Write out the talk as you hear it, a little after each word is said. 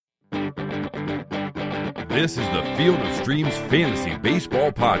This is the Field of Streams Fantasy Baseball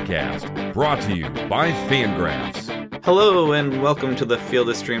Podcast, brought to you by Fangraphs. Hello and welcome to the Field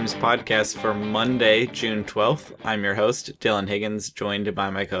of Streams podcast for Monday, June 12th. I'm your host, Dylan Higgins, joined by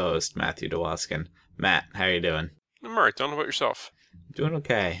my co-host, Matthew DeWaskin. Matt, how are you doing? I'm alright, Dylan. How about yourself? Doing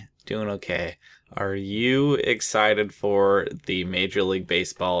okay. Are you excited for the Major League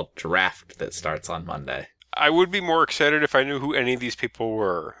Baseball draft that starts on Monday? I would be more excited if I knew who any of these people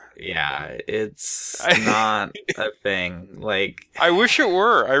were. Yeah, it's not a thing. I wish it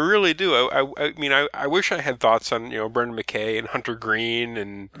were. I really do. I wish I had thoughts on, Brendan McKay and Hunter Green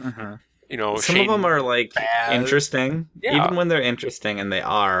and, some Shane of them are Baz. interesting. Yeah. Even when they're interesting, and they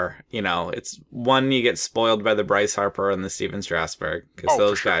are, it's one, you get spoiled by the Bryce Harper and the Steven Strasburg, because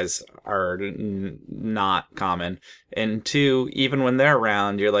those guys are not common. And two, even when they're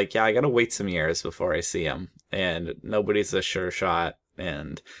around, you're like, yeah, I gotta wait some years before I see them, and nobody's a sure shot.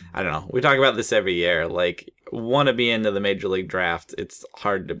 And I don't know, we talk about this every year, want to be into the Major League draft, it's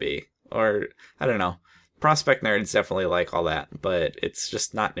hard to be, or I don't know. Prospect nerds definitely like all that, but it's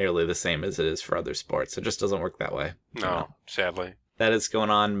just not nearly the same as it is for other sports. It just doesn't work that way. No, sadly. That is going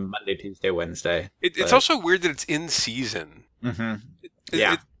on Monday, Tuesday, Wednesday. It's also weird that it's in season.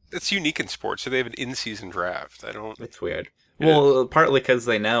 Mm-hmm. It's unique in sports, so they have an in-season draft. It's weird. Well, partly because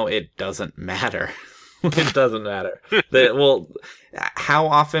they know it doesn't matter. It doesn't matter. How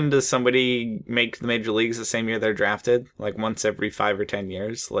often does somebody make the major leagues the same year they're drafted? Once every 5 or 10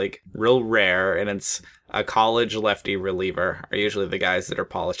 years? Real rare, and it's a college lefty reliever are usually the guys that are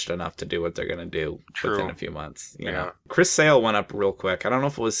polished enough to do what they're going to do within a few months. You know? Chris Sale went up real quick. I don't know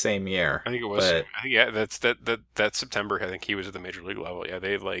if it was same year. I think it was. That's September. I think he was at the major league level. Yeah,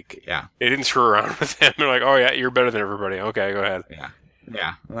 they didn't screw around with him. They're like, oh yeah, you're better than everybody. Okay, go ahead.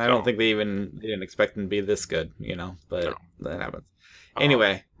 Yeah, and I don't think they didn't expect him to be this good, but that happens.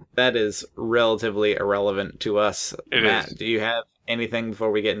 Anyway, that is relatively irrelevant to us. Matt, do you have anything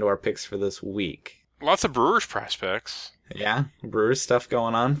before we get into our picks for this week? Lots of Brewers prospects. Yeah, Brewers stuff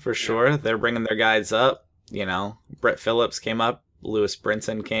going on for sure. Yeah. They're bringing their guys up. Brett Phillips came up. Lewis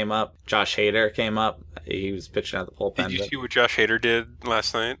Brinson came up. Josh Hader came up. He was pitching at the bullpen. Did you see what Josh Hader did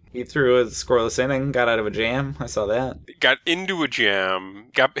last night? He threw a scoreless inning, got out of a jam. I saw that. Got into a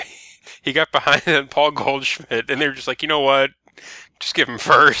jam. He got behind Paul Goldschmidt, and they were just like, you know what? Just give him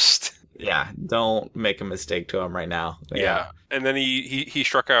first. Yeah, don't make a mistake to him right now. Yeah. And then he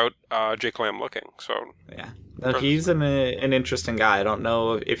struck out Jake Lamb looking. So yeah. No, he's an interesting guy. I don't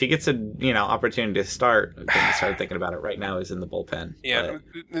know if he gets a opportunity to start. I'm going to start thinking about it right now. He's in the bullpen. Yeah,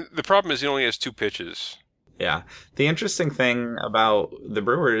 the problem is he only has 2 pitches. Yeah, the interesting thing about the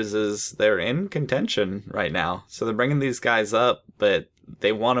Brewers is they're in contention right now. So they're bringing these guys up, but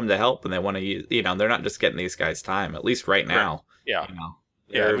they want them to help, and they want to use. They're not just getting these guys time. At least right now. Right. Yeah.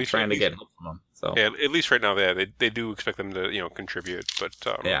 They're at least trying to get help from them. So yeah, at least right now they do expect them to contribute, but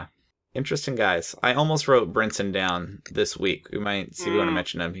yeah. Interesting guys. I almost wrote Brinson down this week. We might see if we want to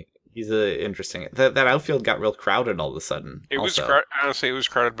mention him. He's interesting. That outfield got real crowded all of a sudden. Honestly, it was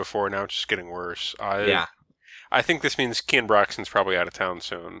crowded before. Now it's just getting worse. I think this means Ken Broxton's probably out of town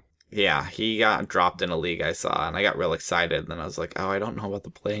soon. Yeah, he got dropped in a league I saw, and I got real excited. And then I was like, I don't know about the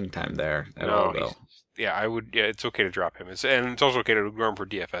playing time there at all, though. Yeah, I would. Yeah, it's okay to drop him. And it's also okay to go him for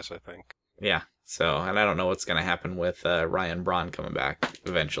DFS, I think. Yeah. So, and I don't know what's going to happen with Ryan Braun coming back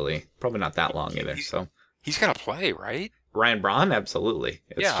eventually. Probably not that long either. So he's going to play, right? Ryan Braun, absolutely.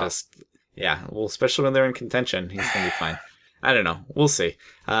 It's just, well, especially when they're in contention, he's going to be fine. I don't know. We'll see.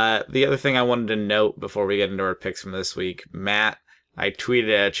 The other thing I wanted to note before we get into our picks from this week, Matt, I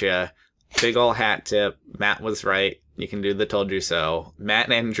tweeted at you, big ol' hat tip. Matt was right. You can do the told you so. Matt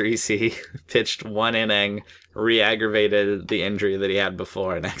Andriese pitched 1 inning, re-aggravated the injury that he had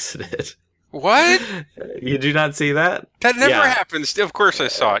before and exited. What? You do not see that? That never happens. Of course I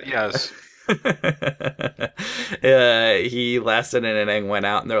saw it, yes. He lasted an inning, went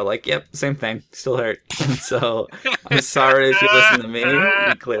out, and they were like, yep, same thing, still hurt. So I'm sorry if you listen to me.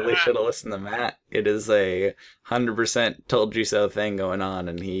 You clearly should have listened to Matt. It is a 100% told you so thing going on,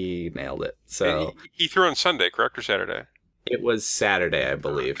 and he nailed it. So he threw on Sunday, correct, or Saturday? It was Saturday, I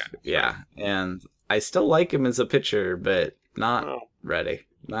believe. Okay. Yeah, and I still like him as a pitcher, but not ready.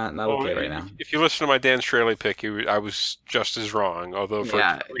 Not okay right now. If you listen to my Dan Straley pick, I was just as wrong, although for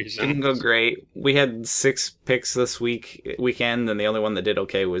different reasons. It didn't go great. We had 6 picks this weekend, and the only one that did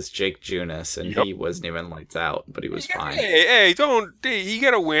okay was Jake Junis, and he wasn't even lights out, but he was fine. Hey, you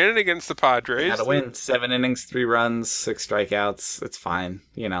got to win against the Padres. Got to win. 7 innings, 3 runs, 6 strikeouts. It's fine,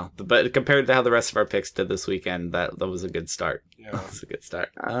 But compared to how the rest of our picks did this weekend, that was a good start. Yeah, that was a good start.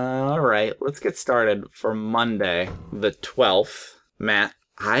 All right, let's get started for Monday, the 12th. Matt,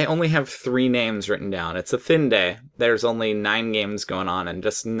 I only have 3 names written down. It's a thin day. There's only 9 games going on and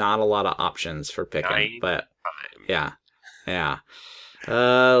just not a lot of options for picking. But yeah.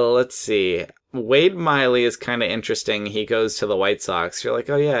 Let's see. Wade Miley is kind of interesting. He goes to the White Sox. You're like,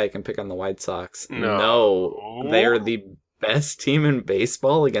 oh yeah, I can pick on the White Sox. No, they are the best team in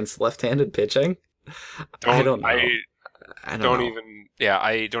baseball against left-handed pitching. I don't know. I don't know.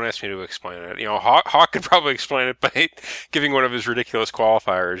 I don't ask me to explain it. Hawk could probably explain it by giving one of his ridiculous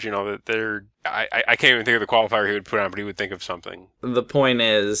qualifiers. That I can't even think of the qualifier he would put on, but he would think of something. The point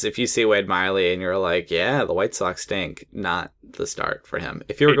is, if you see Wade Miley and you're like, yeah, the White Sox stink, not the start for him.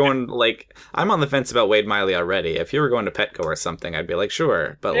 If you were going, I'm on the fence about Wade Miley already. If you were going to Petco or something, I'd be like,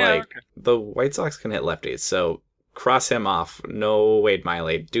 sure. But the White Sox can hit lefties, so cross him off. No Wade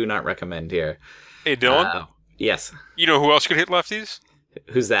Miley. Do not recommend here. Hey, Dylan? Yes. You know who else could hit lefties?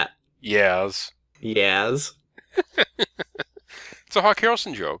 Who's that? Yaz. It's a Hawk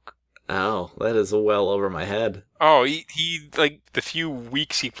Harrelson joke. Oh, that is well over my head. Oh, he the few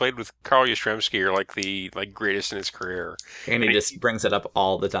weeks he played with Carl Yastrzemski are the greatest in his career. And he just brings it up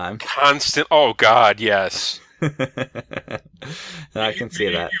all the time. Constant. Oh God, yes. I can see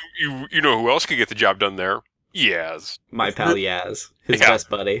that. You know who else could get the job done there? Yaz. My pal Yaz. His best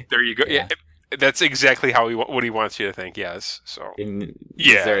buddy. There you go. Yeah. That's exactly what he wants you to think. Yes. So. Is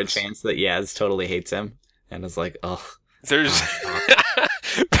there a chance that Yaz totally hates him and is like, oh? There's.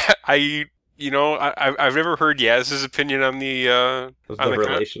 I've never heard Yaz's opinion on the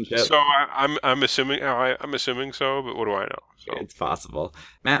relationship. So I'm assuming so, but what do I know? So. It's possible.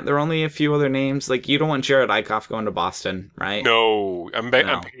 Matt, there are only a few other names. You don't want Jared Eichhoff going to Boston, right? No, I'm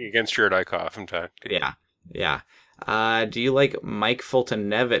picking against Jared Eichhoff, in fact. Yeah. Do you like Mike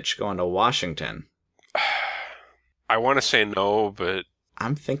Fultonevich going to Washington? I want to say no, but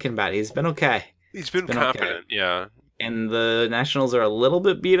I'm thinking about it. He's been okay. He's been competent, yeah. And the Nationals are a little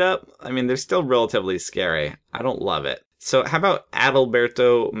bit beat up. I mean, they're still relatively scary. I don't love it. So how about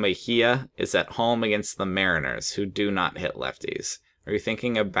Adalberto Mejia is at home against the Mariners, who do not hit lefties? Are you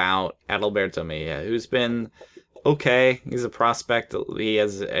thinking about Adalberto Mejia, who's been okay? He's a prospect. He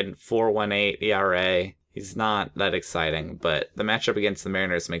has a 4.18 ERA. He's not that exciting, but the matchup against the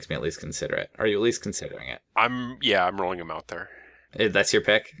Mariners makes me at least consider it. Are you at least considering it? I'm rolling him out there. That's your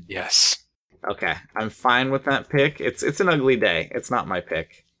pick? Yes. Okay, I'm fine with that pick. It's an ugly day. It's not my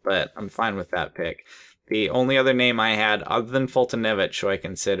pick, but I'm fine with that pick. The only other name I had, other than Fultonevich, who I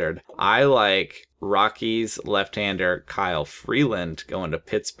considered, I like Rockies left-hander Kyle Freeland going to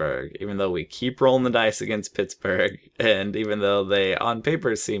Pittsburgh, even though we keep rolling the dice against Pittsburgh, and even though they, on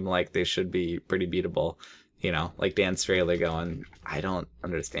paper, seem like they should be pretty beatable, like Dan Strahler going, I don't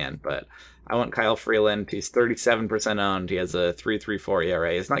understand, but I want Kyle Freeland. He's 37% owned. He has a 3.34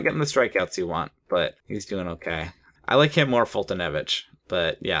 ERA. He's not getting the strikeouts you want, but he's doing okay. I like him more Fultonevich.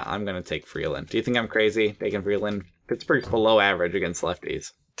 But yeah, I'm going to take Freeland. Do you think I'm crazy taking Freeland? Pittsburgh's below average against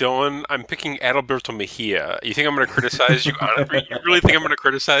lefties. Dylan, I'm picking Adalberto Mejia. You think I'm going to criticize you? Honestly, you really think I'm going to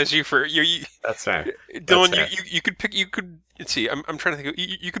criticize you for you? That's fair. Dylan, that's fair. You could pick. You could. Let's see. I'm trying to think.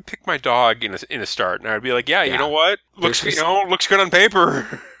 You could pick my dog in a start, and I'd be like, yeah. You know what? Looks good on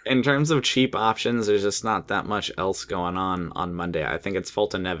paper. In terms of cheap options, there's just not that much else going on Monday. I think it's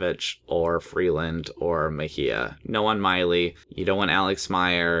Fultonevich or Freeland or Mejia. No one Miley. You don't want Alex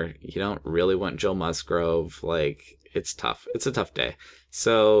Meyer. You don't really want Joe Musgrove. It's tough. It's a tough day.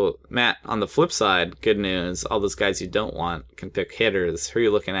 So, Matt, on the flip side, good news. All those guys you don't want can pick hitters. Who are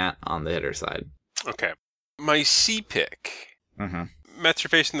you looking at on the hitter side? Okay. My C pick. Mm-hmm. Mets are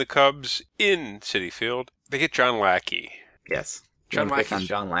facing the Cubs in Citi Field. They get John Lackey. Yes. John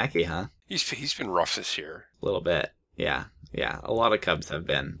Lackey, huh? He's been rough this year. A little bit. Yeah. A lot of Cubs have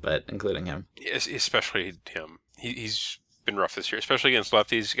been, but including him. Yes, especially him. He's been rough this year, especially against lefties.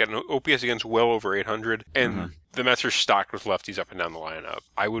 He's got an OPS against well over 800, and the Mets are stocked with lefties up and down the lineup.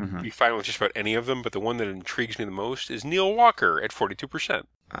 I would be fine with just about any of them, but the one that intrigues me the most is Neil Walker at 42%.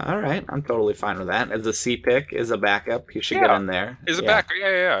 All right, I'm totally fine with that. As a C pick, as a backup, he should get in there. As a backup,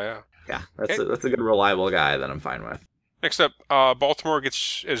 yeah. Yeah, that's a good, reliable guy that I'm fine with. Next up, Baltimore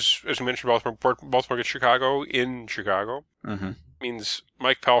gets, as we mentioned, Baltimore gets Chicago in Chicago. Mm-hmm. Means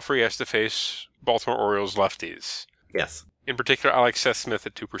Mike Pelfrey has to face Baltimore Orioles lefties. Yes. In particular, I like Seth Smith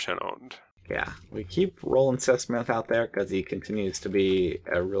at 2% owned. Yeah, we keep rolling Seth Smith out there because he continues to be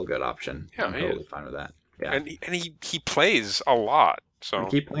a real good option. Yeah, I'm totally fine with that. Yeah, and he plays a lot. So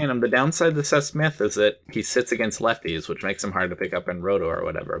keep playing him. The downside to Seth Smith is that he sits against lefties, which makes him hard to pick up in Roto or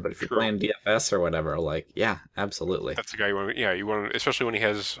whatever. But if you're playing DFS or whatever, yeah, absolutely. That's the guy you want. Yeah, you want, especially when he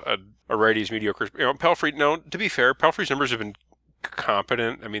has a righty's mediocre. Pelfrey. No, to be fair, Pelfrey's numbers have been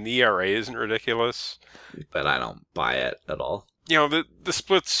competent. I mean, the ERA isn't ridiculous, but I don't buy it at all. the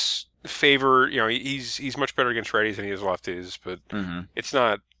splits favor, he's much better against righties than he is lefties, but it's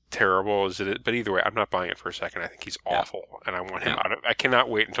not terrible as it is. But either way, I'm not buying it for a second. I think he's awful, and I want him out of. I cannot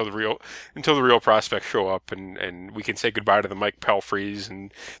wait until the real prospects show up, and we can say goodbye to the Mike Pelfreys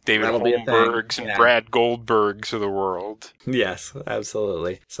and David Holmbergs and Brad Goldbergs of the world. Yes,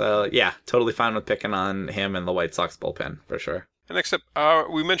 absolutely. So yeah, totally fine with picking on him and the White Sox bullpen for sure. And next up,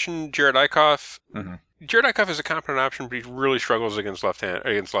 we mentioned Jared Eichhoff. Jared Eichhoff is a competent option, but he really struggles against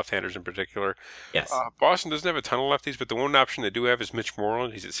left-handers in particular. Yes. Boston doesn't have a ton of lefties, but the one option they do have is Mitch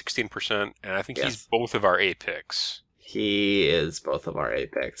Moreland. He's at 16%, and I think he's both of our A picks. He is both of our A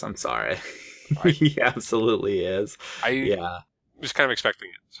picks. I'm sorry. He absolutely is. Just kind of expecting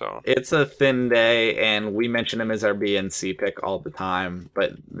it. So it's a thin day, and we mention him as our B and C pick all the time.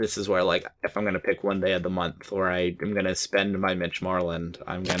 But this is where, like, if I'm going to pick one day of the month where I am going to spend my Mitch Moreland,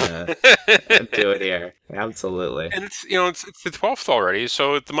 I'm going to do it here. Absolutely. And it's the 12th already,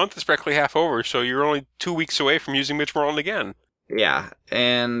 so the month is practically half over. So you're only 2 weeks away from using Mitch Moreland again. Yeah,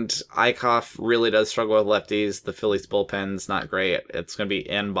 and Eichhoff really does struggle with lefties. The Phillies bullpen's not great. It's going to be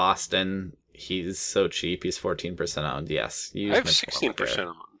in Boston. He's so cheap. He's 14% owned. Yes. I have 16%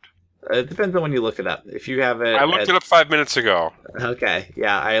 owned. It depends on when you look it up. If you have it... I looked it up 5 minutes ago. Okay.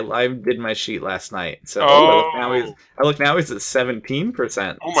 Yeah, I did my sheet last night. So I look now he's at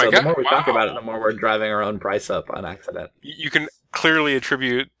 17%. Oh my God. The more we talk about it, the more we're driving our own price up on accident. You can clearly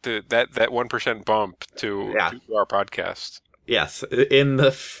attribute that 1% bump to our podcast. Yes, in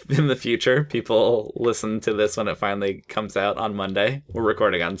the future, people listen to this when it finally comes out on Monday. We're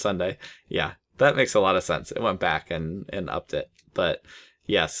recording on Sunday. Yeah, that makes a lot of sense. It went back and upped it. But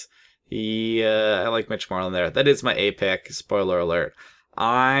yes, I like Mitch Moreland there. That is my A pick. Spoiler alert.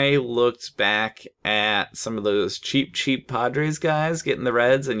 I looked back at some of those cheap Padres guys getting the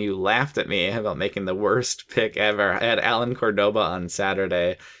Reds, and you laughed at me about making the worst pick ever. I had Alan Cordoba on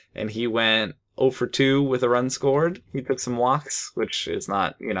Saturday, and he went 0 for 2 with a run scored. He took some walks, which is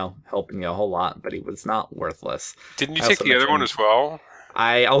not, helping you a whole lot, but he was not worthless. Didn't you take the other one as well?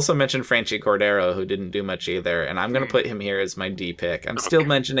 I also mentioned Franchi Cordero, who didn't do much either, and I'm going to put him here as my D pick. I'm still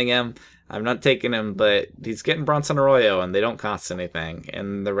mentioning him. I'm not taking him, but he's getting Bronson Arroyo, and they don't cost anything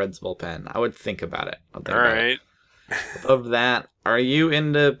in the Reds bullpen. I would think about it. All right. Of that, are you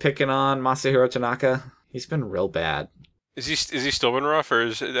into picking on Masahiro Tanaka? He's been real bad. Is he still been rough, or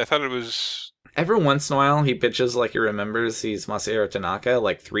I thought it was... Every once in a while, he pitches like he remembers he's Masahiro Tanaka.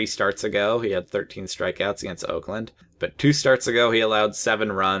 Like 3 starts ago, he had 13 strikeouts against Oakland. But 2 starts ago, he allowed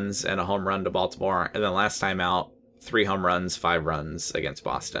 7 runs and a home run to Baltimore. And then last time out, 3 home runs, 5 runs against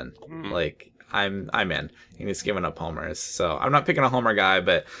Boston. Like, I'm in. And he's giving up homers. So I'm not picking a homer guy,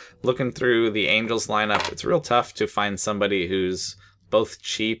 but looking through the Angels lineup, it's real tough to find somebody who's both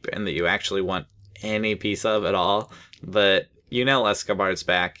cheap and that you actually want any piece of at all. But Yunel Escobar's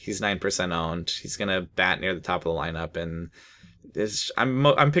back. He's 9% owned. He's gonna bat near the top of the lineup, and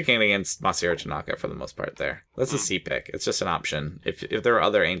I'm picking against Masahiro Tanaka for the most part there. That's a C pick. It's just an option. If there are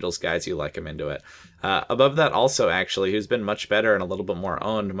other Angels guys you like, him into it. Above that, also actually, who's been much better and a little bit more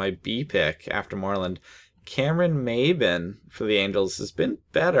owned, my B pick after Moreland, Cameron Maybin for the Angels has been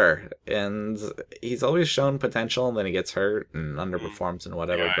better, and he's always shown potential, and then he gets hurt and underperforms and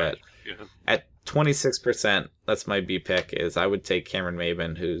whatever. But at 26%, that's my B pick. Is I would take Cameron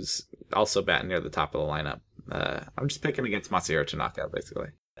Maybin, who's also batting near the top of the lineup. I'm just picking against Masahiro Tanaka, basically.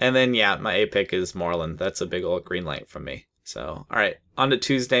 And then, my A pick is Moreland. That's a big old green light from me. So, all right, on to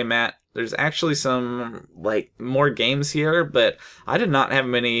Tuesday, Matt. There's actually some, more games here, but I did not have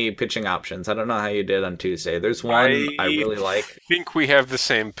many pitching options. I don't know how you did on Tuesday. There's one I really like. I think we have the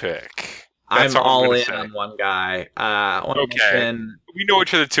same pick. I'm all in on one guy. Okay. We know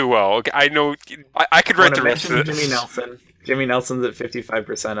each other too well. I know. I could write the rest of this. Jimmy Nelson. Jimmy Nelson's at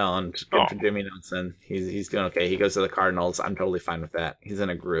 55% owned. Good for Jimmy Nelson. He's doing okay. He goes to the Cardinals. I'm totally fine with that. He's in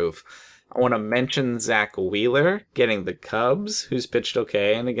a groove. I want to mention Zach Wheeler getting the Cubs, who's pitched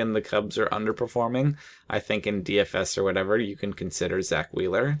okay. And again, the Cubs are underperforming. I think in DFS or whatever, you can consider Zach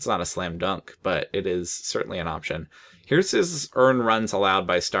Wheeler. It's not a slam dunk, but it is certainly an option. Here's his earned runs allowed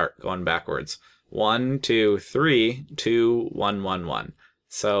by start going backwards. 1, 2, 3, 2, 1, 1, 1.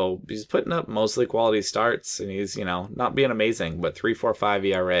 So he's putting up mostly quality starts, and he's, not being amazing, but 3.45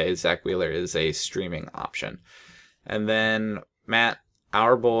 ERA, Zach Wheeler is a streaming option. And then, Matt,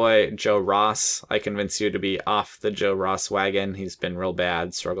 our boy Joe Ross, I convinced you to be off the Joe Ross wagon. He's been real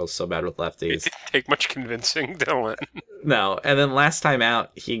bad, struggles so bad with lefties. It didn't take much convincing, Dylan. No, and then last time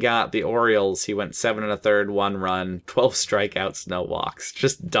out, he got the Orioles. He went 7 1/3, 1 run, 12 strikeouts, no walks,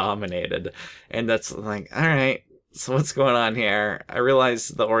 just dominated. And that's like, all right, So what's going on here? I realize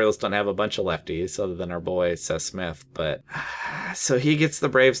the Orioles don't have a bunch of lefties other than our boy Seth Smith, but so he gets the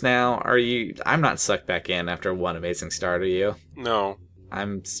Braves now. I'm not sucked back in after one amazing start, are you? No.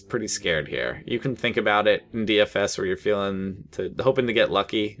 I'm pretty scared here. You can think about it in DFS where you're hoping to get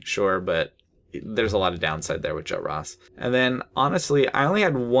lucky, sure, but there's a lot of downside there with Joe Ross. And then, honestly, I only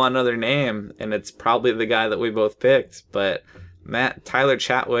had one other name, and it's probably the guy that we both picked, but Tyler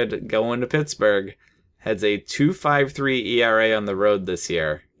Chatwood going to Pittsburgh has a 2.53 ERA on the road this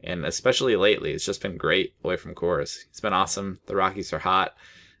year, and especially lately, it's just been great away from Coors. He's been awesome. The Rockies are hot.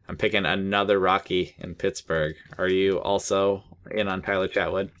 I'm picking another Rocky in Pittsburgh. Are you also in on Tyler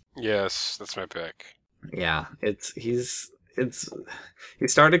Chatwood? Yes, that's my pick. Yeah, he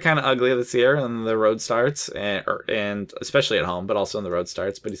started kind of ugly this year in the road starts, and especially at home, but also in the road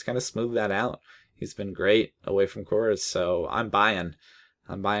starts. But he's kind of smoothed that out. He's been great away from Coors, so I'm buying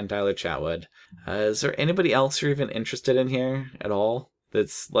Tyler Chatwood. Is there anybody else you're even interested in here at all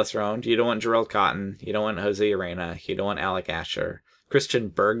that's lesser owned? You don't want Jarrell Cotton. You don't want Jose Urena. You don't want Alec Asher. Christian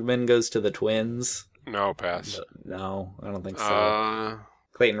Bergman goes to the Twins. No, pass. No, I don't think so.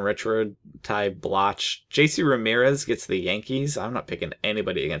 Clayton Richard, Ty Bloch. JC Ramirez gets the Yankees. I'm not picking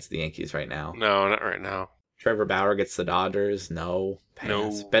anybody against the Yankees right now. No, not right now. Trevor Bauer gets the Dodgers. No. Pass.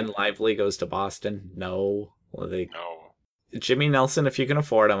 No. Ben Lively goes to Boston. No. No. Jimmy Nelson, if you can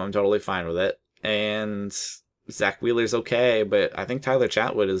afford him, I'm totally fine with it. And Zach Wheeler's okay, but I think Tyler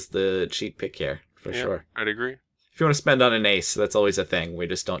Chatwood is the cheap pick here, for sure. I'd agree. If you want to spend on an ace, that's always a thing. We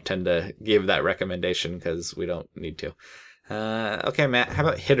just don't tend to give that recommendation because we don't need to. Okay, Matt, how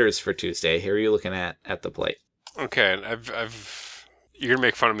about hitters for Tuesday? Here are you looking at the plate? Okay, you're going to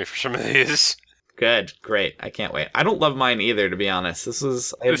make fun of me for some of these. Good, great. I can't wait. I don't love mine either, to be honest. This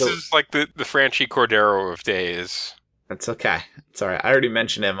is like the Franchi Cordero of days. It's okay. It's all right. I already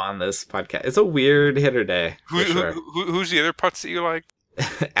mentioned him on this podcast. It's a weird hitter day. Who's the other putts that you like?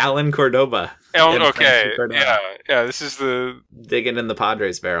 Alan Cordoba. Okay. Yeah. This is the digging in the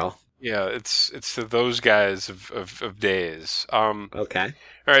Padres barrel. Yeah, it's those guys of days. Okay.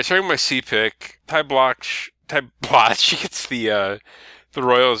 All right. Starting with my C pick, Ty Bloch. He gets the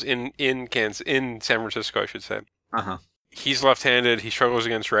Royals in San Francisco, I should say. He's left-handed. He struggles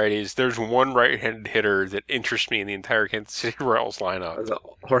against righties. There's one right-handed hitter that interests me in the entire Kansas City Royals lineup. Is it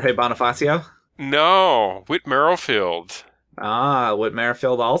Jorge Bonifacio? No, Whit Merrifield. Whit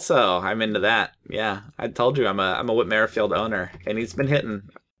Merrifield also. I'm into that. Yeah, I told you I'm a Whit Merrifield owner, and he's been hitting.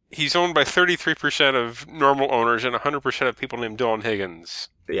 He's owned by 33% of normal owners and 100% of people named Dylan Higgins.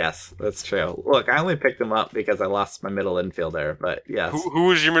 Yes, that's true. Look, I only picked him up because I lost my middle infielder, but yes. Who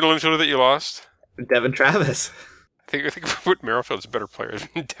was your middle infielder that you lost? Devin Travis. I think Whit Merrifield's a better player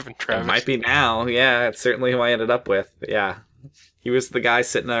than Devin Travis. It might be now. Yeah, it's certainly who I ended up with. Yeah. He was the guy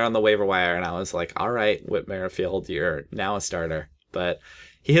sitting there on the waiver wire, and I was like, all right, Whit Merrifield, you're now a starter. But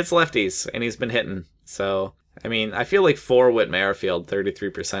he hits lefties, and he's been hitting. So, I mean, I feel like for Whit Merrifield,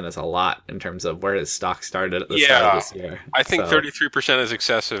 33% is a lot in terms of where his stock started at the start of this year. I think 33% is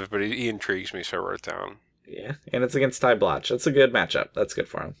excessive, but he intrigues me, so I wrote it down. Yeah, and it's against Ty Bloch. That's a good matchup. That's good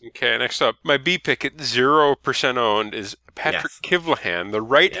for him. Okay, next up, my B pick at 0% owned is Patrick Kivlahan, the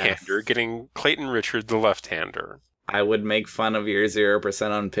right-hander, getting Clayton Richard, the left-hander. I would make fun of your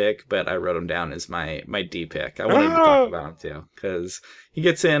 0% on pick, but I wrote him down as my D pick. I wanted to talk about him too, because he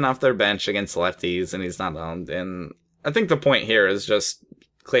gets in off their bench against lefties, and he's not owned. And I think the point here is just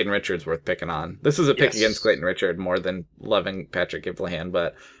Clayton Richard's worth picking on. This is a pick against Clayton Richard more than loving Patrick Kivlahan,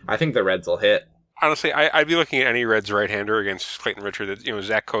 but I think the Reds will hit. Honestly, I'd be looking at any Reds right-hander against Clayton Richard.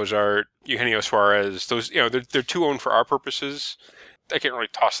 Zach Cozart, Eugenio Suarez. Those, they're too owned for our purposes. I can't really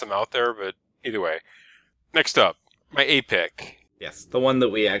toss them out there, but either way. Next up, my A pick. Yes, the one that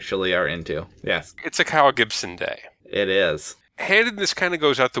we actually are into. Yes, it's a Kyle Gibson day. It is. Handedness kind of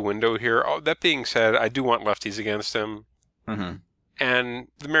goes out the window here. That being said, I do want lefties against him. Mm-hmm. And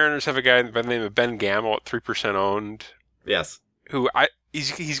the Mariners have a guy by the name of Ben Gamel at 3% owned. Yes. Who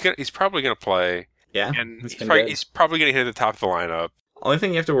he's probably going to play. Yeah, and he's probably going to hit at the top of the lineup. Only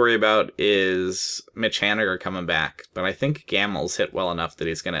thing you have to worry about is Mitch Haniger coming back, but I think Gamel's hit well enough that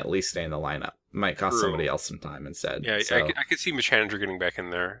he's going to at least stay in the lineup. Might cost somebody else some time instead. Yeah, so. I could see Mitch Haniger getting back in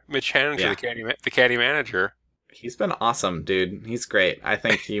there. Mitch Haniger, the caddy manager. He's been awesome, dude. He's great. I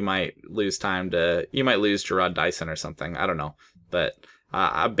think you might lose Gerard Dyson or something. I don't know, but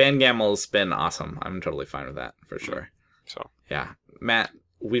Ben Gamel's been awesome. I'm totally fine with that for sure. So yeah, Matt.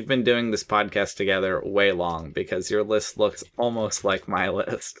 We've been doing this podcast together way long because your list looks almost like my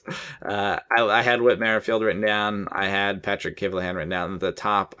list. I had Whit Merrifield written down. I had Patrick Kivlahan written down at the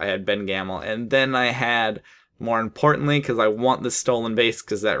top. I had Ben Gamel. And then I had more importantly, because I want the stolen base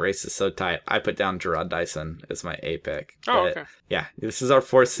because that race is so tight, I put down Gerard Dyson as my A pick. Oh, okay. Yeah, this is our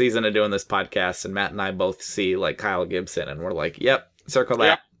 4th season of doing this podcast, and Matt and I both see like Kyle Gibson, and we're like, yep, circle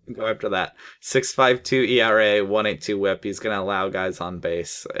that. Yep. Go after that. 6.52 ERA, 1.82 WHIP. He's going to allow guys on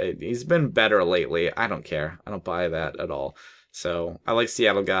base. He's been better lately. I don't care. I don't buy that at all. So I like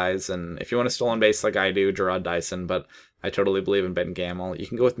Seattle guys, and if you want a stolen base like I do, Gerard Dyson, but I totally believe in Ben Gamel. You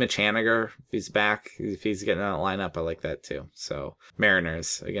can go with Mitch Haniger if he's back. If he's getting out of lineup, I like that too. So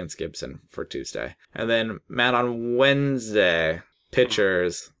Mariners against Gibson for Tuesday. And then Matt on Wednesday,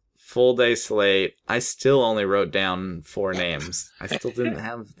 pitchers, full day slate. I still only wrote down 4 names. I still didn't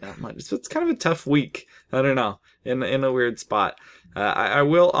have that much. So it's kind of a tough week. I don't know. In a weird spot. I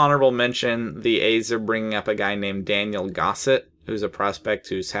will honorable mention the A's are bringing up a guy named Daniel Gossett, who's a prospect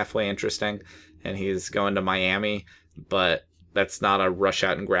who's halfway interesting, and he's going to Miami, but that's not a rush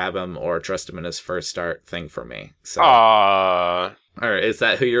out and grab him or trust him in his first start thing for me. So, or is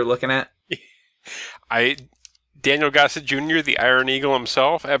that who you're looking at? Daniel Gossett Jr., the Iron Eagle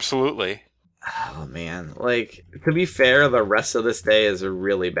himself, absolutely. Oh man, like, to be fair, the rest of this day is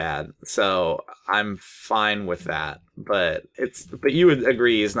really bad, so I'm fine with that. But you would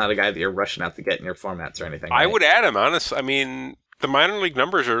agree he's not a guy that you're rushing out to get in your formats or anything, right? I would add him, honestly. I mean, the minor league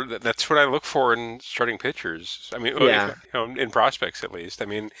numbers that's what I look for in starting pitchers. I mean, in prospects at least. I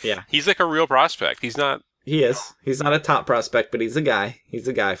mean, he's like a real prospect. He's not. He is. He's not a top prospect, but he's a guy. He's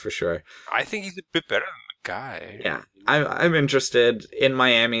a guy for sure. I think he's a bit better than the guy. Yeah. I'm interested. In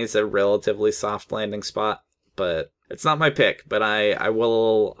Miami is a relatively soft landing spot, but it's not my pick, but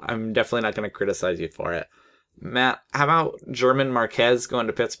I'm definitely not going to criticize you for it. Matt, how about German Marquez going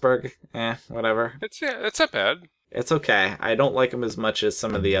to Pittsburgh? Whatever. It's not bad. It's okay. I don't like him as much as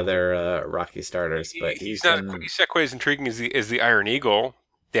some of the other Rocky starters, but he's not quite as intriguing as the Iron Eagle,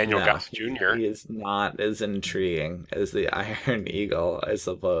 Daniel Gossett Jr. He is not as intriguing as the Iron Eagle, I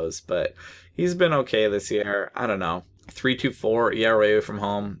suppose, but he's been okay this year. I don't know. 3.24 ERA from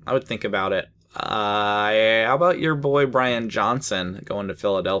home. I would think about it. How about your boy Brian Johnson going to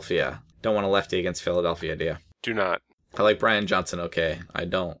Philadelphia? Don't want a lefty against Philadelphia, do you? Do not. I like Brian Johnson okay. I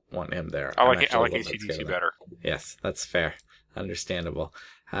don't want him there. I like ACDC better. Yes, that's fair. Understandable.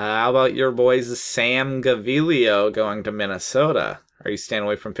 How about your boys Sam Gaviglio going to Minnesota? Are you staying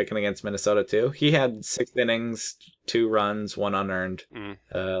away from picking against Minnesota too? He had 6 innings, 2 runs, 1 unearned.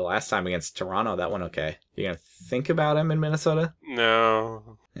 Last time against Toronto, that went okay. You gonna think about him in Minnesota?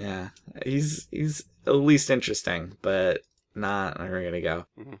 No. Yeah, he's at least interesting, but not where we're gonna go.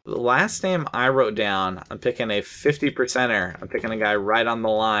 The last name I wrote down, I'm picking a 50%er. I'm picking a guy right on the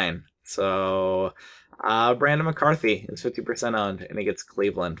line. So Brandon McCarthy is 50% owned, and he gets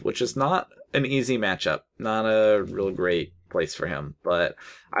Cleveland, which is not an easy matchup. Not a real great place for him, but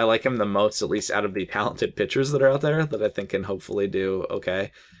I like him the most, at least out of the talented pitchers that are out there that I think can hopefully do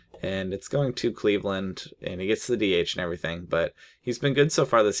okay. And it's going to Cleveland, and he gets the DH and everything, but he's been good so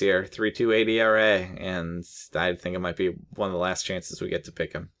far this year. 3.28 ERA, and I think it might be one of the last chances we get to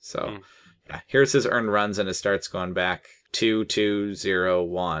pick him. So here's his earned runs and his starts going back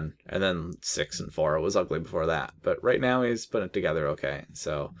 2-2-0-1, and then 6-4. It was ugly before that, but right now he's putting it together okay.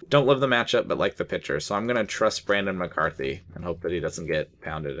 So don't love the matchup, but like the pitcher. So I'm gonna trust Brandon McCarthy and hope that he doesn't get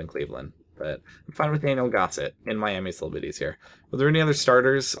pounded in Cleveland. But I'm fine with Daniel Gossett. In Miami, it's a little bit easier. Were there any other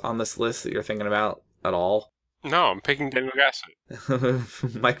starters on this list that you're thinking about at all? No, I'm picking Daniel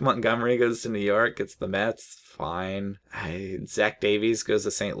Gossett. Mike Montgomery goes to New York. It's the Mets. Fine. Zach Davies goes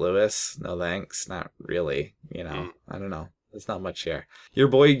to St. Louis. No thanks. Not really. I don't know. There's not much here. Your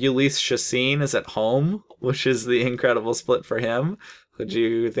boy Ulysses Chacin is at home, which is the incredible split for him. Did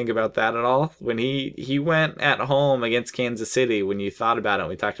you think about that at all? When he went at home against Kansas City, when you thought about it,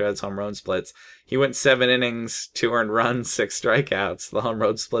 we talked about his home run splits. He went 7 innings, 2 earned runs, 6 strikeouts. The home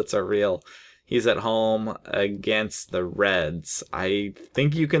road splits are real. He's at home against the Reds. I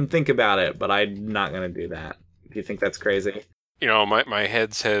think you can think about it, but I'm not going to do that. Do you think that's crazy? My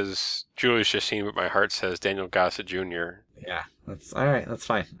head says Julius Chacin, but my heart says Daniel Gossett Jr. Yeah, that's all right. That's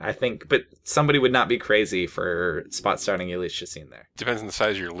fine. I think, but somebody would not be crazy for spot starting Ulysses Chacin there. Depends on the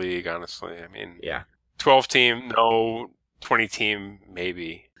size of your league, honestly. I mean, 12 team, no. 20 team,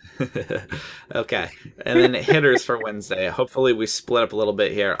 maybe. Okay. And then hitters for Wednesday. Hopefully we split up a little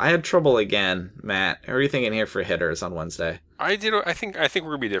bit here. I had trouble again, Matt. How are you thinking here for hitters on Wednesday? I think we're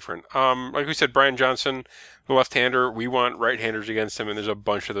gonna be different. Like we said, Brian Johnson, the left-hander. We want right-handers against him, and there's a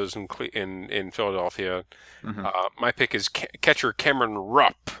bunch of those in Philadelphia. My pick is catcher Cameron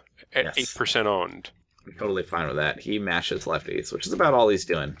Rupp at 8% owned. I'm totally fine with that. He mashes lefties, which is about all he's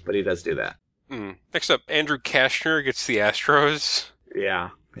doing, but he does do that. Next up, Andrew Kashner gets the Astros. Yeah,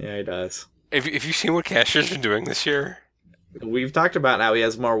 he does. Have you seen what Cashner's been doing this year? We've talked about how he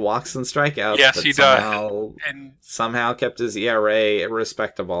has more walks than strikeouts. Yes, but he does. Somehow kept his ERA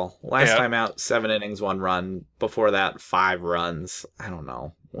respectable. Last time out, 7 innings, 1 run. Before that, 5 runs. I don't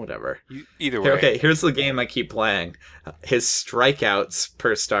know. Whatever. Either way. Okay, here's the game I keep playing. His strikeouts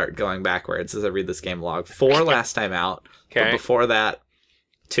per start going backwards as I read this game log. 4 last time out. Okay. But before that,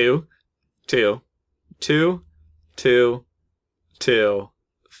 2, 2, 2, 2, 2,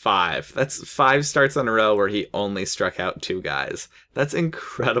 5. That's 5 starts in a row where he only struck out 2 guys. That's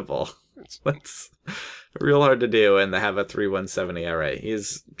incredible. That's real hard to do and to have a 3.17 ERA.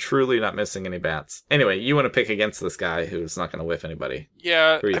 He's truly not missing any bats. Anyway, you want to pick against this guy who's not going to whiff anybody.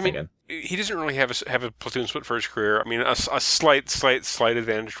 Yeah, Who are you thinking? He doesn't really have a platoon split for his career. I mean, a slight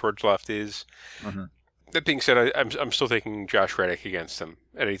advantage towards lefties. Mm-hmm. That being said, I'm still taking Josh Reddick against him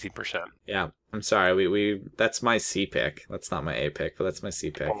at 18%. Yeah, I'm sorry. We that's my C pick. That's not my A pick, but that's my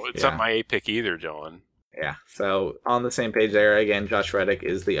C pick. Well, it's not my A pick either, Dylan. Yeah, so on the same page there, again, Josh Reddick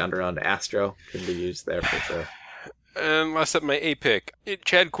is the under-owned Astro. Could be used there for sure. And last up, my A pick.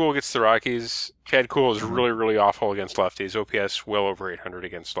 Chad Kuhl gets the Rockies. Chad Kuhl is really, really awful against lefties. OPS well over 800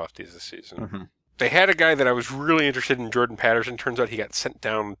 against lefties this season. Mm-hmm. They had a guy that I was really interested in, Jordan Patterson. Turns out he got sent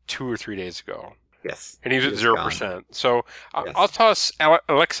down 2 or 3 days ago. Yes. And he was at 0%. Gone. So Yes. I'll toss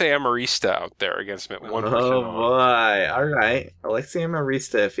Alexei Amarista out there against him at 1%. Oh, boy. All right. Alexei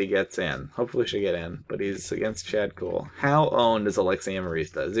Amarista, if he gets in. Hopefully should get in, but he's against Chad Kuhl. How owned is Alexei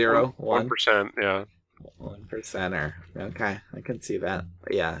Amarista? 0? 1? 1%, yeah. 1%er. Okay, I can see that.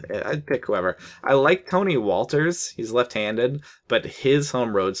 Yeah, I'd pick whoever. I like Tony Walters. He's left-handed, but his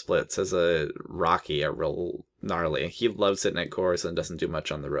home road splits as a Rocky are real gnarly. He loves sitting at Coors and doesn't do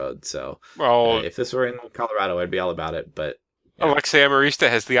much on the road. So, if this were in Colorado, I'd be all about it. But yeah. Alexei Amarista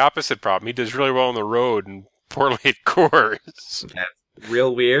has the opposite problem. He does really well on the road and poorly at Coors. That's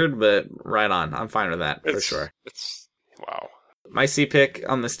real weird, but right on. I'm fine with that for sure. Wow. My C pick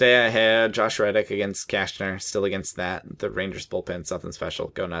on this day, I had Josh Reddick against Cashner, still against that. The Rangers bullpen, something special.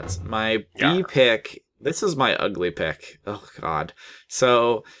 Go nuts. My B pick, this is my ugly pick. Oh, God.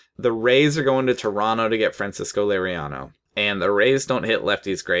 So the Rays are going to Toronto to get Francisco Liriano. And the Rays don't hit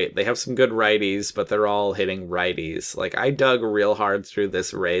lefties great. They have some good righties, but they're all hitting righties. Like, I dug real hard through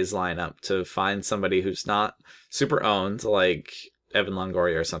this Rays lineup to find somebody who's not super owned, like Evan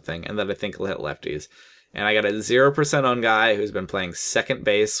Longoria or something, and that I think will hit lefties. And I got a 0% owned guy who's been playing second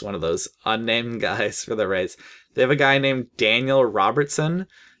base, one of those unnamed guys for the Rays. They have a guy named Daniel Robertson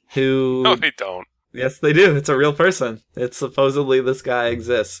who... No, they don't. Yes, they do. It's a real person. It's supposedly this guy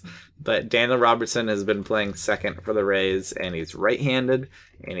exists. But Daniel Robertson has been playing second for the Rays, and he's right-handed,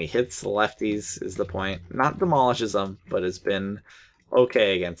 and he hits the lefties, is the point. Not demolishes them, but has been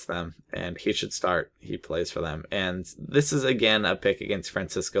okay against them, and he should start. He plays for them. And this is, again, a pick against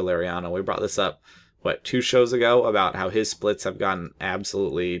Francisco Liriano. We brought this up 2 shows ago about how his splits have gotten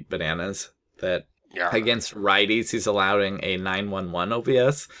absolutely bananas. That against righties, he's allowing a 911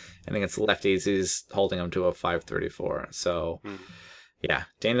 OPS, and against lefties, he's holding them to a 534. So, yeah,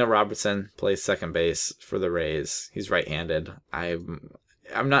 Daniel Robertson plays second base for the Rays. He's right-handed. I'm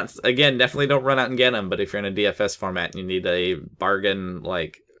not, again, definitely don't run out and get him, but if you're in a DFS format and you need a bargain,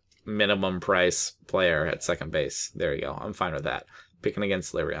 like, minimum price player at second base, there you go. I'm fine with that. Picking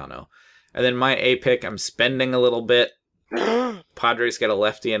against Liriano. And then my A pick, I'm spending a little bit. Padres get a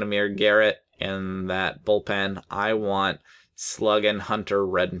lefty and Amir Garrett in that bullpen. I want slugging Hunter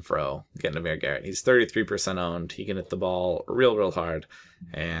Renfroe getting Amir Garrett. He's 33% owned. He can hit the ball real hard.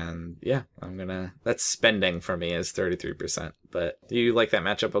 And yeah, that's spending for me is 33%. But do you like that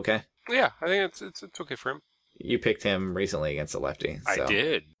matchup okay? Yeah, I think it's okay for him. You picked him recently against a lefty. So I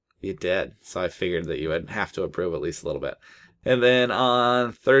did. You did. So I figured that you would have to approve at least a little bit. And then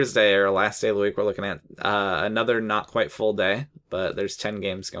on Thursday, or last day of the week, we're looking at another not quite full day, but there's 10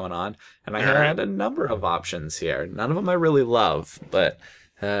 games going on. And I had a number of options here. None of them I really love, but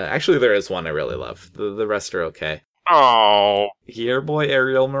actually there is one I really love. The rest are okay. Oh. Your boy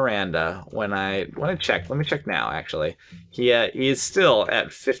Ariel Miranda, when I checked, let me check now, actually. He is still at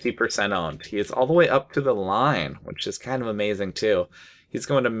 50% owned. He is all the way up to the line, which is kind of amazing, too. He's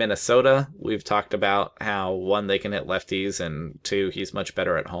going to Minnesota. We've talked about how, 1, they can hit lefties, and 2, he's much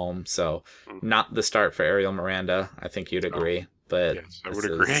better at home. So not the start for Ariel Miranda. I think you'd agree. But yes, I would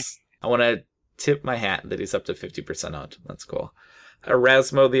agree. I want to tip my hat that he's up to 50% owned. That's cool.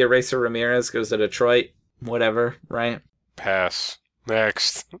 Erasmo the Eraser Ramirez goes to Detroit. Whatever, right? Pass.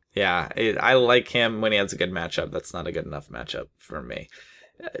 Next. Yeah, I like him when he has a good matchup. That's not a good enough matchup for me.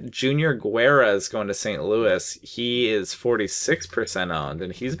 Junior Guerra is going to St. Louis. He is 46% owned,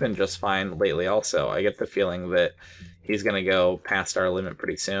 and he's been just fine lately also. I get the feeling that he's going to go past our limit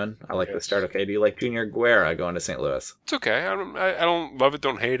pretty soon. I like the start. Okay, do you like Junior Guerra going to St. Louis? It's okay. I don't love it,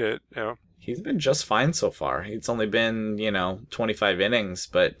 don't hate it. He's been just fine so far. It's only been, 25 innings,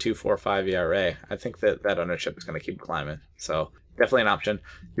 but 2.45 ERA. I think that ownership is going to keep climbing. So definitely an option.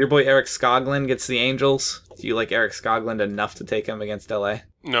 Your boy Eric Skoglund gets the Angels. Do you like Eric Skoglund enough to take him against LA?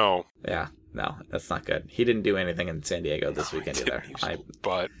 No. Yeah, no, that's not good. He didn't do anything in San Diego this weekend either.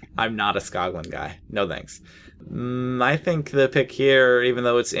 I'm not a Skoglund guy. No thanks. I think the pick here, even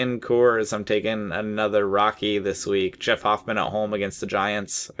though it's in Coors, I'm taking another Rocky this week. Jeff Hoffman at home against the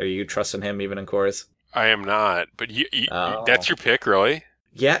Giants. Are you trusting him even in Coors? I am not, but that's your pick, really?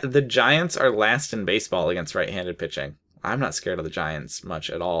 Yeah, the Giants are last in baseball against right-handed pitching. I'm not scared of the Giants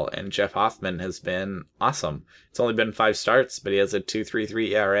much at all, and Jeff Hoffman has been awesome. It's only been 5 starts, but he has a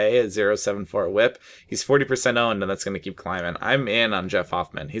 2.33 ERA, a 0.74 WHIP. He's 40% owned, and that's going to keep climbing. I'm in on Jeff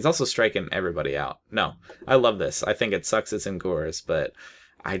Hoffman. He's also striking everybody out. No, I love this. I think it sucks it's in Coors, but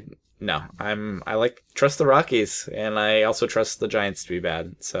I trust the Rockies, and I also trust the Giants to be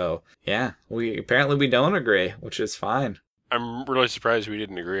bad. So yeah, we don't agree, which is fine. I'm really surprised we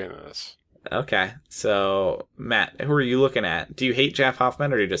didn't agree on this. Okay, so Matt, who are you looking at? Do you hate Jeff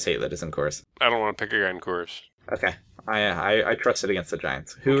Hoffman, or do you just hate that it's in Coors? I don't want to pick a guy in Coors. Okay, I trust it against the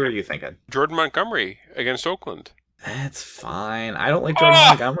Giants. Who are you thinking? Jordan Montgomery against Oakland. That's fine. I don't like Jordan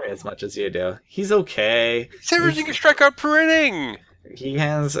Montgomery as much as you do. He's okay. He's averaging a strikeout per inning. He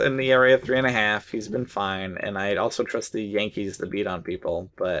has an ERA of 3.5. He's been fine, and I also trust the Yankees to beat on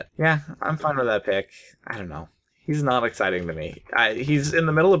people. But yeah, I'm fine with that pick. I don't know. He's not exciting to me. He's in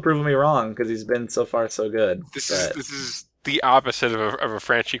the middle of proving me wrong because he's been so far so good. This is the opposite of a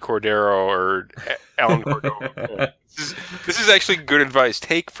Franchi Cordero or Alan Cordova. This is actually good advice.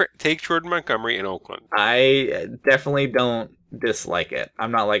 Take Jordan Montgomery in Oakland. I definitely don't dislike it.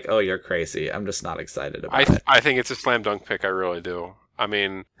 I'm not like, oh, you're crazy. I'm just not excited about it. I think it's a slam dunk pick. I really do. I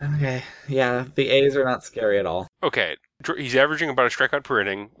mean... Okay. Yeah, the A's are not scary at all. Okay. He's averaging about a strikeout per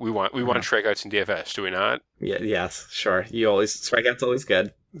inning. We want strikeouts in DFS, do we not? Yeah, yes, sure. Strikeouts always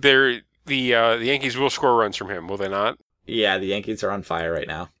good. The Yankees will score runs from him, will they not? Yeah, the Yankees are on fire right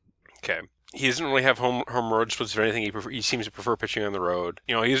now. Okay. He doesn't really have home road splits. If anything, he seems to prefer pitching on the road.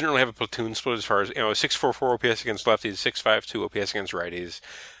 He doesn't really have a platoon split as far as 6.44 OPS against lefties, 6.52 OPS against righties.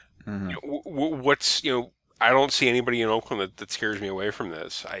 Mm-hmm. I don't see anybody in Oakland that scares me away from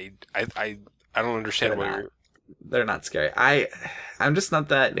this. I don't understand why they're not scary. I'm just not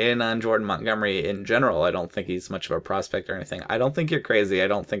that in on Jordan Montgomery in general. I don't think he's much of a prospect or anything. I don't think you're crazy. I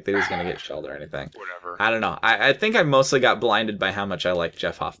don't think that he's going to get shelled or anything. Whatever. I don't know. I think I mostly got blinded by how much I like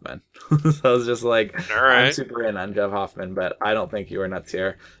Jeff Hoffman. So I was just like, all right. I'm super in on Jeff Hoffman, but I don't think you are nuts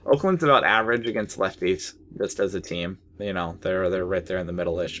here. Oakland's about average against lefties, just as a team. They're right there in the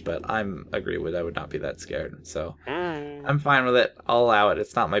middle-ish, but I would not be that scared. So I'm fine with it. I'll allow it.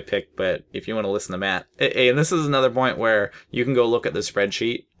 It's not my pick, but if you want to listen to Matt, and this is another point where you can go look at the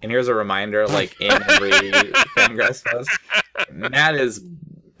spreadsheet, and here's a reminder, like in every Fangraphs post, Matt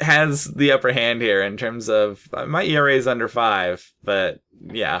has the upper hand here in terms of my ERA is under 5, but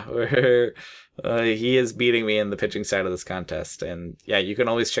yeah, he is beating me in the pitching side of this contest. And yeah, you can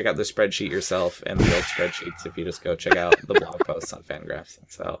always check out the spreadsheet yourself and the old spreadsheets if you just go check out the blog posts on Fangraphs.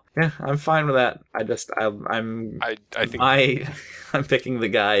 So yeah, I'm fine with that. I'm picking the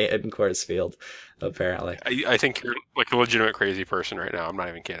guy in Coors Field, apparently. I think you're like a legitimate crazy person right now. I'm not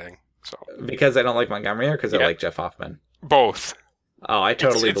even kidding. So because I don't like Montgomery or because I like Jeff Hoffman? Both. Oh, I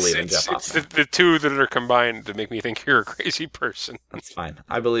totally believe in Jeff Hoffman. It's the two that are combined that make me think you're a crazy person. That's fine.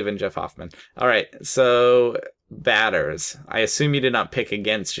 I believe in Jeff Hoffman. All right, so batters. I assume you did not pick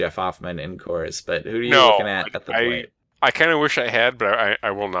against Jeff Hoffman in Coors, but who are you looking at the plate? I kind of wish I had, but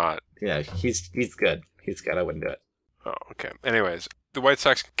I will not. Yeah, he's good. He's good. I wouldn't do it. Oh, okay. Anyways, the White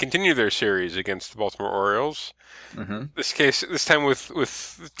Sox continue their series against the Baltimore Orioles. Mm-hmm. This time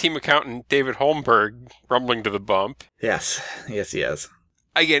with team accountant David Holmberg rumbling to the bump. Yes, he is.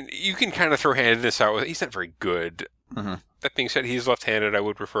 Again, you can kind of throw handedness out. He's not very good. Mm-hmm. That being said, he's left-handed. I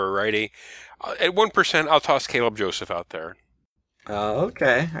would prefer a righty. At 1%, I'll toss Caleb Joseph out there.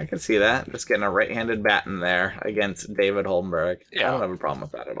 Okay, I can see that. Just getting a right-handed bat in there against David Holmberg. Yeah. I don't have a problem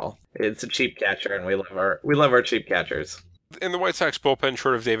with that at all. It's a cheap catcher, and we love our cheap catchers. And the White Sox bullpen,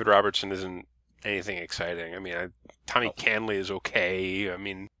 short of David Robertson, isn't anything exciting. I mean, Tommy Canley is okay. I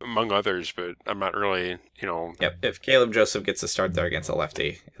mean, among others, but I'm not really, Yep. If Caleb Joseph gets a start there against a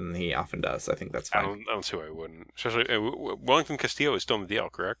lefty, and he often does, I think that's fine. I don't see why I wouldn't. Especially Wellington Castillo is still in the deal,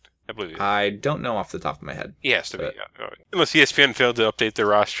 correct? I believe. I don't know off the top of my head. He has to be. Yeah. Unless ESPN failed to update their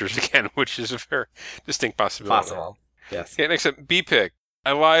rosters again, which is a very distinct possibility. Possible. Yes. Okay, next up, B pick.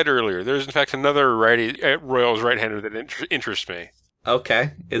 I lied earlier. There's, in fact, another righty Royals right-hander that interests me.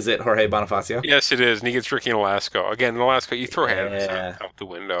 Okay. Is it Jorge Bonifacio? Yes, it is, and he gets Ricky Nolasco. Again, Nolasco, you throw him out the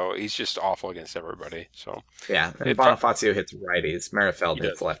window. He's just awful against everybody. So yeah, and Bonifacio hits righties. Merrifield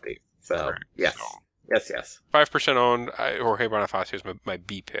hits lefty. So, correct. Yes. So, yes. 5% owned. Jorge Bonifacio is my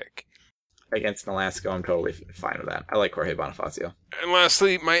B pick. Against Nolasco, I'm totally fine with that. I like Jorge Bonifacio. And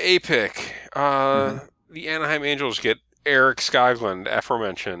lastly, my A pick. The Anaheim Angels get Eric Skoglund,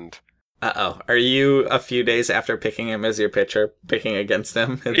 aforementioned. Uh-oh. Are you a few days after picking him as your pitcher, picking against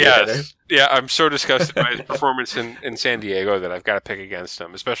him? Yes. Yeah, I'm so disgusted by his performance in San Diego that I've got to pick against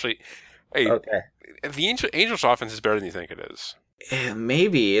him. Especially, the Angels' offense is better than you think it is. Yeah,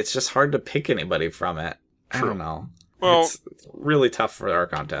 maybe. It's just hard to pick anybody from it. True. I don't know. Well, it's really tough for our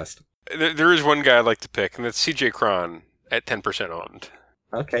contest. There is one guy I'd like to pick, and that's C.J. Cron at 10% owned.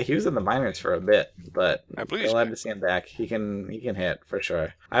 Okay, he was in the minors for a bit, but I believe glad to see him back. He can hit for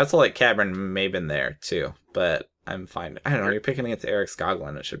sure. I also like Cameron Maben there too, but I'm fine. I don't know. You're picking against Eric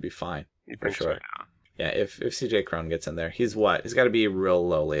Skoglund. It should be fine for sure. So, yeah, if CJ Cron gets in there, he's what? He's got to be real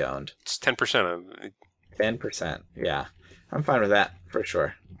lowly owned. It's 10%. 10%. Yeah, I'm fine with that for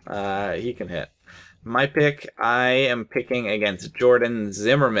sure. He can hit. My pick, I am picking against Jordan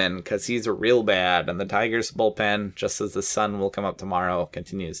Zimmermann because he's real bad, and the Tigers bullpen, just as the sun will come up tomorrow,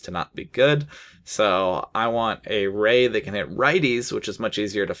 continues to not be good. So I want a Ray that can hit righties, which is much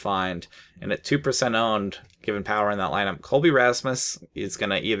easier to find. And at 2% owned, given power in that lineup, Colby Rasmus is going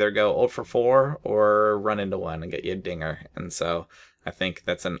to either go 0 for 4 or run into one and get you a dinger. And so I think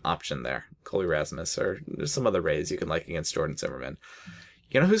that's an option there. Colby Rasmus, or there's some other Rays you can like against Jordan Zimmermann.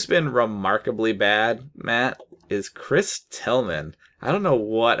 You know who's been remarkably bad, Matt, is Chris Tillman. I don't know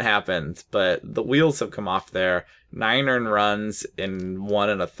what happened, but the wheels have come off there. 9 earned runs in 1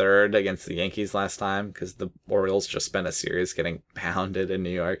 1/3 against the Yankees last time because the Orioles just spent a series getting pounded in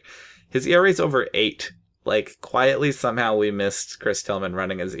New York. His ERA's over 8. Like, quietly, somehow we missed Chris Tillman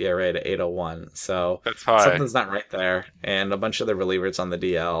running his ERA to 8.01. So that's high. Something's not right there. And a bunch of the relievers on the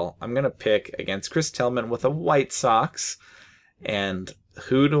DL. I'm going to pick against Chris Tillman with a White Sox. And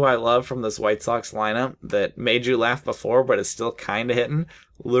who do I love from this White Sox lineup that made you laugh before but is still kind of hitting?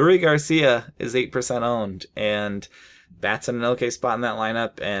 Leury Garcia is 8% owned, and bats in an okay spot in that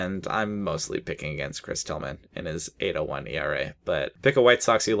lineup, and I'm mostly picking against Chris Tillman in his 8.01 ERA. But pick a White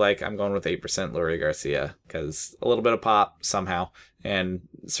Sox you like. I'm going with 8% Leury Garcia because a little bit of pop somehow, and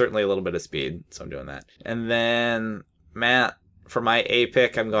certainly a little bit of speed, so I'm doing that. And then, Matt, for my A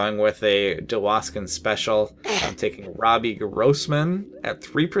pick, I'm going with a DeWaskin special. I'm taking Robbie Grossman at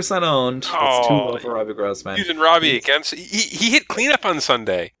 3% owned. It's too low for Robbie Grossman. Using Robbie against... He hit cleanup on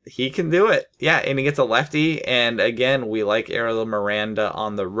Sunday. He can do it. Yeah, and he gets a lefty. And again, we like Ariel Miranda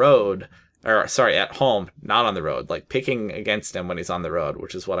on the road. Or, sorry, at home, not on the road. Like, picking against him when he's on the road,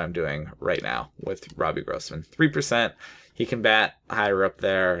 which is what I'm doing right now with Robbie Grossman. 3%. He can bat higher up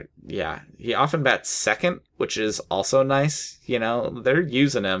there. Yeah, he often bats second, which is also nice. You know, they're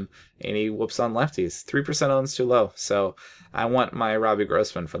using him, and he whoops on lefties. 3% owns too low. So I want my Robbie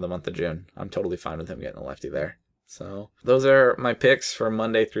Grossman for the month of June. I'm totally fine with him getting a lefty there. So those are my picks for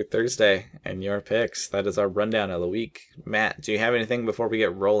Monday through Thursday, and your picks. That is our rundown of the week. Matt, do you have anything before we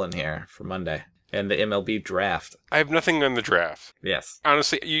get rolling here for Monday and the MLB draft? I have nothing on the draft. Yes.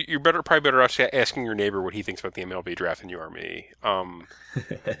 Honestly, you're probably better off asking your neighbor what he thinks about the MLB draft than you are me.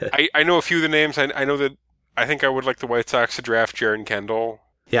 I know a few of the names. I know that I think I would like the White Sox to draft Jaron Kendall.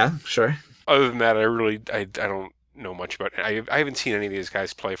 Yeah, sure. Other than that, I don't know much about it. I haven't seen any of these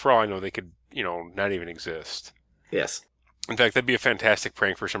guys play. For all I know, they could, not even exist. Yes. In fact, that'd be a fantastic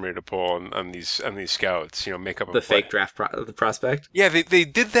prank for somebody to pull on these scouts. Make up the fake draft prospect. Yeah, they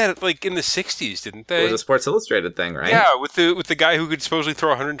did that like in the '60s, didn't they? It was a Sports Illustrated thing, right? Yeah, with the guy who could supposedly throw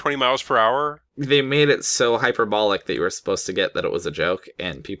 120 miles per hour. They made it so hyperbolic that you were supposed to get that it was a joke,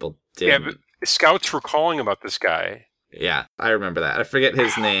 and people didn't. Yeah, but scouts were calling about this guy. Yeah, I remember that. I forget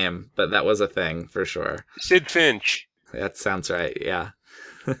his name, but that was a thing for sure. Sid Finch. That sounds right. Yeah.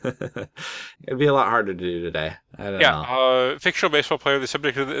 It'd be a lot harder to do today. I don't know. Fictional baseball player, the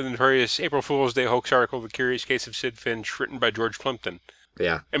subject of the notorious April Fool's Day hoax article, The Curious Case of Sid Finch, written by George Plimpton.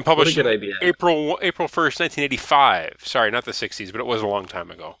 Yeah. And published what a good idea. April 1st, 1985. Sorry, not the 60s, but it was a long time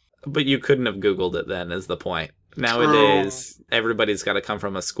ago. But you couldn't have Googled it then, is the point. Nowadays, everybody's got to come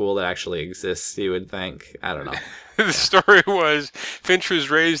from a school that actually exists, you would think. I don't know. The story was, Finch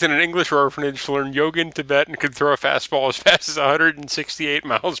was raised in an English orphanage, learned yoga in Tibet, and could throw a fastball as fast as 168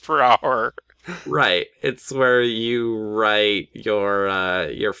 miles per hour. Right. It's where you write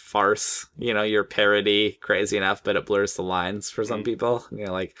your farce, your parody crazy enough, but it blurs the lines for some people.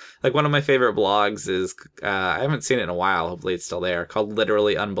 Like one of my favorite blogs is, I haven't seen it in a while, hopefully it's still there, called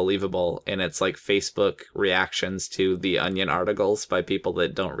Literally Unbelievable. And it's like Facebook reactions to The Onion articles by people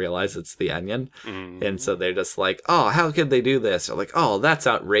that don't realize it's The Onion. Mm-hmm. And so they're just like, oh, how could they do this? Or like, oh, that's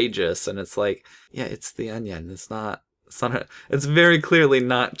outrageous. And it's like, yeah, it's The Onion. It's very clearly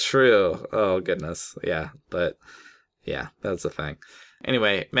not true. Oh, goodness. Yeah, but yeah, that's the thing.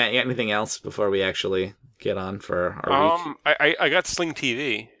 Anyway, Matt, you got anything else before we actually get on for our week? I got Sling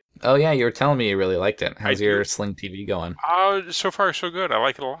TV. Oh, yeah, you were telling me you really liked it. How's your Sling TV going? So far, so good. I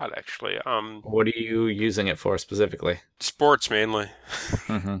like it a lot, actually. What are you using it for specifically? Sports, mainly.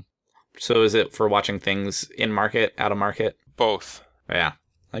 Mm-hmm. So is it for watching things in market, out of market? Both. Yeah,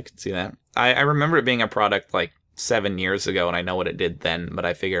 I can see that. I remember it being a product like 7 years ago, and I know what it did then, but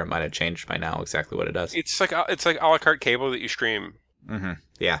I figure it might have changed by now exactly what it does. It's like a la carte cable that you stream. Mm-hmm.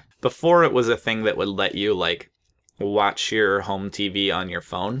 Yeah. Before it was a thing that would let you like watch your home TV on your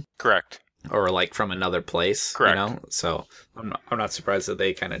phone. Correct. Or like from another place. Correct. So I'm not surprised that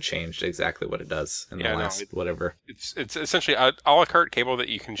they kind of changed exactly what it does in the last whatever. It's essentially a la carte cable that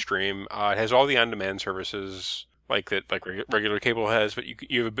you can stream. It has all the on-demand services like regular cable has, but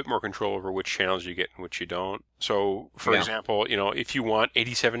you have a bit more control over which channels you get and which you don't. So, for example, if you want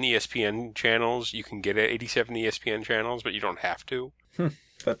 87 ESPN channels, you can get 87 ESPN channels, but you don't have to.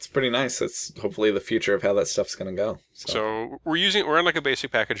 That's pretty nice. That's hopefully the future of how that stuff's going to go. So we're on like a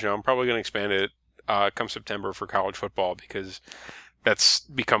basic package now. I'm probably going to expand it come September for college football because that's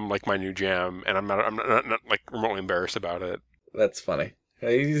become like my new jam, and I'm not like remotely embarrassed about it. That's funny.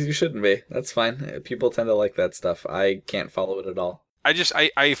 You shouldn't be. That's fine. People tend to like that stuff. I can't follow it at all. I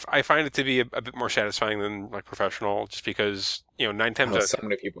find it to be a bit more satisfying than like professional, just because 9 times out. So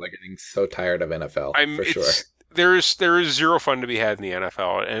many people are getting so tired of NFL. For sure. There is zero fun to be had in the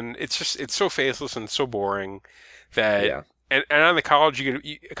NFL, and it's so faceless and so boring that. And on the college level,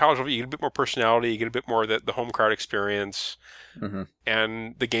 you get a bit more personality, you get a bit more of the home crowd experience,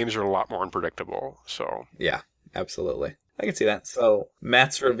 and the games are a lot more unpredictable. So yeah, absolutely. I can see that. So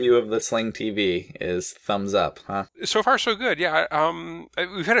Matt's review of the Sling TV is thumbs up, huh? So far, so good. Yeah.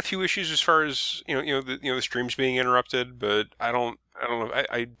 We've had a few issues as far as the streams being interrupted, but I don't know.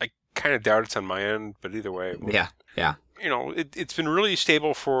 I kind of doubt it's on my end, but either way. Yeah. It's been really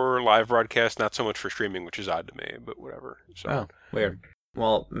stable for live broadcast, not so much for streaming, which is odd to me, but whatever. So weird.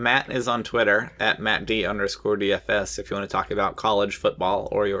 Well, Matt is on Twitter at MattD_DFS if you want to talk about college football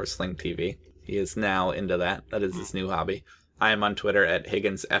or your Sling TV. He is now into that. That is his new hobby. I am on Twitter at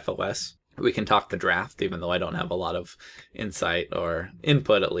HigginsFOS. We can talk the draft, even though I don't have a lot of insight or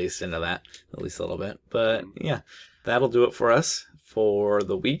input, at least, into that. At least a little bit. But, yeah, that'll do it for us for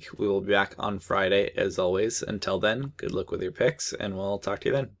the week. We will be back on Friday, as always. Until then, good luck with your picks, and we'll talk to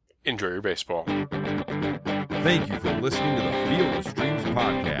you then. Enjoy your baseball. Thank you for listening to the Field of Streams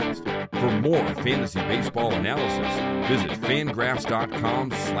podcast. For more fantasy baseball analysis, visit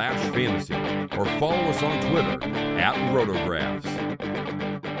fangraphs.com/fantasy or follow us on Twitter @Rotographs.